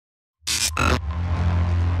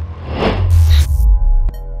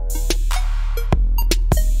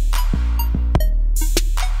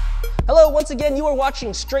once again, you are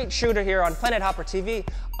watching Straight Shooter here on Planet Hopper TV.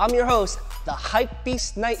 I'm your host, the Hype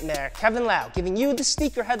Beast Nightmare, Kevin Lau, giving you the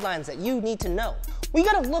sneaker headlines that you need to know. We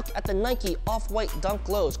got a look at the Nike Off-White Dunk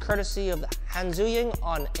Lows, courtesy of the Hanzuying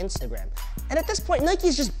on Instagram. And at this point, Nike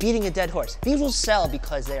is just beating a dead horse. These will sell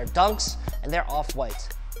because they are dunks and they're off-white.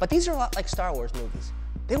 But these are a lot like Star Wars movies.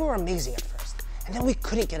 They were amazing at first, and then we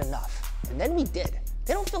couldn't get enough. And then we did.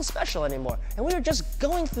 They don't feel special anymore, and we were just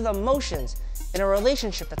going through the motions in a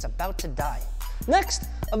relationship that's about to die. Next,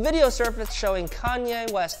 a video surfaced showing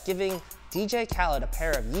Kanye West giving DJ Khaled a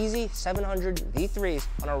pair of Yeezy 700 V3s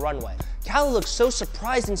on a runway. Khaled looks so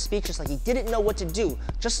surprised and speechless, like he didn't know what to do,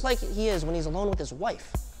 just like he is when he's alone with his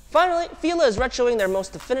wife. Finally, Fila is retroing their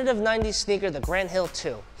most definitive 90s sneaker, the Grant Hill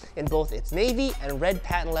 2, in both its navy and red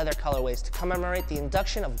patent leather colorways to commemorate the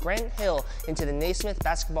induction of Grant Hill into the Naismith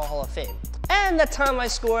Basketball Hall of Fame. And that time I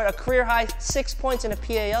scored a career-high 6 points in a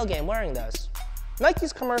PAL game wearing those.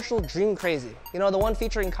 Nike's commercial Dream Crazy, you know, the one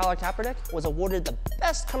featuring Colin Kaepernick, was awarded the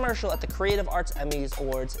best commercial at the Creative Arts Emmy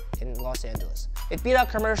Awards in Los Angeles. It beat out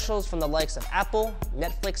commercials from the likes of Apple,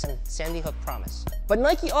 Netflix, and Sandy Hook Promise. But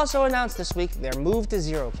Nike also announced this week their Move to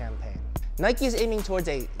Zero campaign. Nike is aiming towards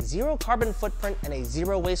a zero carbon footprint and a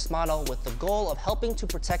zero waste model with the goal of helping to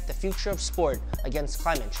protect the future of sport against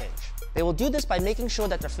climate change. They will do this by making sure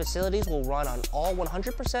that their facilities will run on all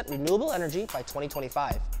 100% renewable energy by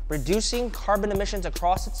 2025, reducing carbon emissions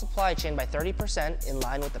across its supply chain by 30% in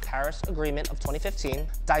line with the Paris Agreement of 2015,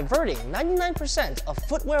 diverting 99% of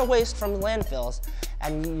footwear waste from landfills,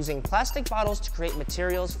 and using plastic bottles to create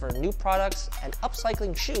materials for new products, and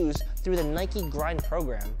upcycling shoes through the Nike Grind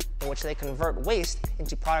program, in which they convert waste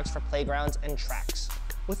into products for playgrounds and tracks.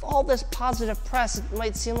 With all this positive press, it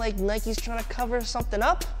might seem like Nike's trying to cover something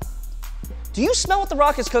up. Do you smell what The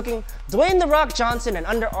Rock is cooking? Dwayne "The Rock" Johnson and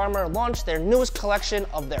Under Armour launched their newest collection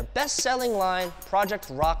of their best-selling line, Project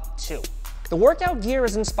Rock 2. The workout gear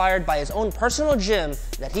is inspired by his own personal gym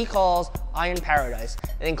that he calls Iron Paradise.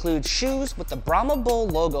 It includes shoes with the Brahma Bull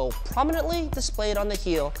logo prominently displayed on the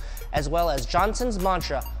heel, as well as Johnson's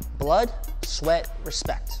mantra, blood, sweat,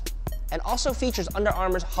 respect, and also features Under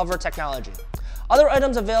Armour's hover technology. Other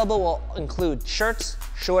items available will include shirts,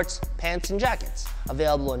 shorts, pants, and jackets,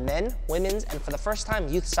 available in men, women's, and for the first time,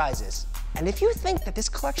 youth sizes. And if you think that this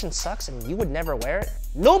collection sucks and you would never wear it,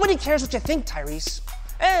 nobody cares what you think, Tyrese.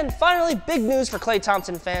 And finally, big news for Klay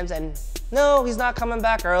Thompson fans, and no, he's not coming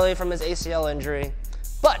back early from his ACL injury.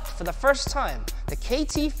 But for the first time, the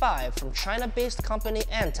KT5 from China-based company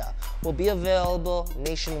Anta will be available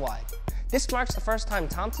nationwide. This marks the first time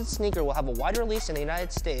Thompson's sneaker will have a wide release in the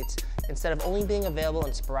United States instead of only being available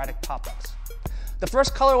in sporadic pop-ups. The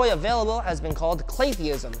first colorway available has been called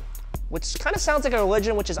Claytheism, which kind of sounds like a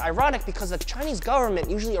religion, which is ironic because the Chinese government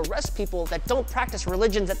usually arrests people that don't practice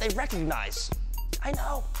religions that they recognize. I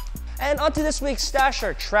know. And onto this week's Stash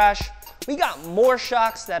or Trash. We got more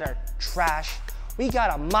shocks that are trash. We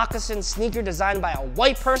got a moccasin sneaker designed by a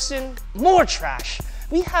white person, more trash.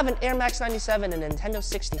 We have an Air Max 97 and Nintendo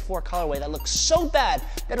 64 colorway that looks so bad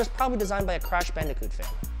that it was probably designed by a Crash Bandicoot fan.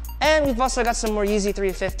 And we've also got some more Yeezy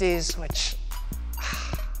 350s, which,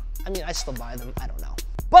 I mean, I still buy them, I don't know.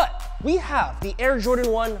 But we have the Air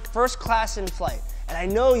Jordan 1 First Class in Flight. And I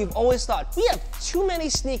know you've always thought, we have too many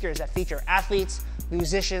sneakers that feature athletes,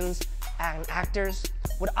 musicians, and actors.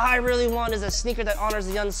 What I really want is a sneaker that honors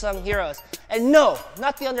the unsung heroes. And no,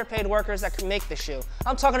 not the underpaid workers that can make the shoe.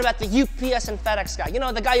 I'm talking about the UPS and FedEx guy. You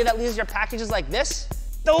know, the guy that leaves your packages like this?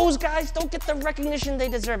 Those guys don't get the recognition they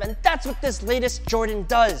deserve, and that's what this latest Jordan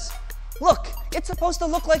does. Look, it's supposed to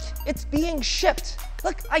look like it's being shipped.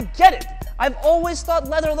 Look, I get it. I've always thought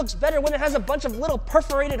leather looks better when it has a bunch of little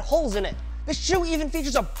perforated holes in it. This shoe even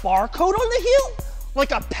features a barcode on the heel?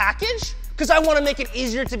 Like a package? Because I want to make it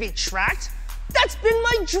easier to be tracked? That's been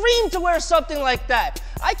my dream to wear something like that.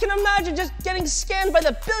 I can imagine just getting scanned by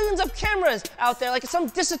the billions of cameras out there like some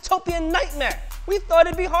dystopian nightmare. We thought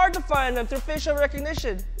it'd be hard to find them through facial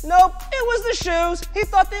recognition. Nope, it was the shoes. He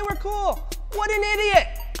thought they were cool. What an idiot.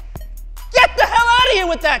 Get the hell out of here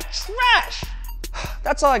with that trash.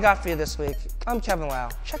 That's all I got for you this week. I'm Kevin Lau.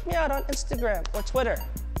 Check me out on Instagram or Twitter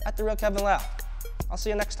 @TheRealKevinLau. I'll see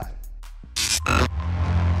you next time.